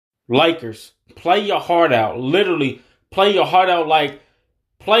Lakers, play your heart out. Literally, play your heart out. Like,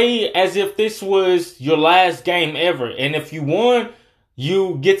 play as if this was your last game ever. And if you won,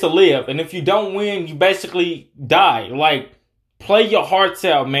 you get to live. And if you don't win, you basically die. Like, play your hearts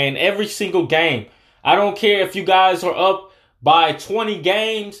out, man. Every single game. I don't care if you guys are up by 20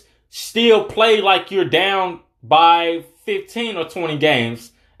 games. Still play like you're down by 15 or 20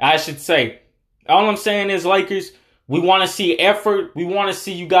 games, I should say. All I'm saying is, Lakers, we want to see effort. We want to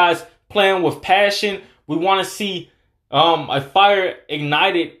see you guys playing with passion. We want to see a fire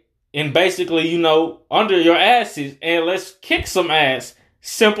ignited and basically, under your asses. And let's kick some ass.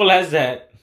 Simple as that.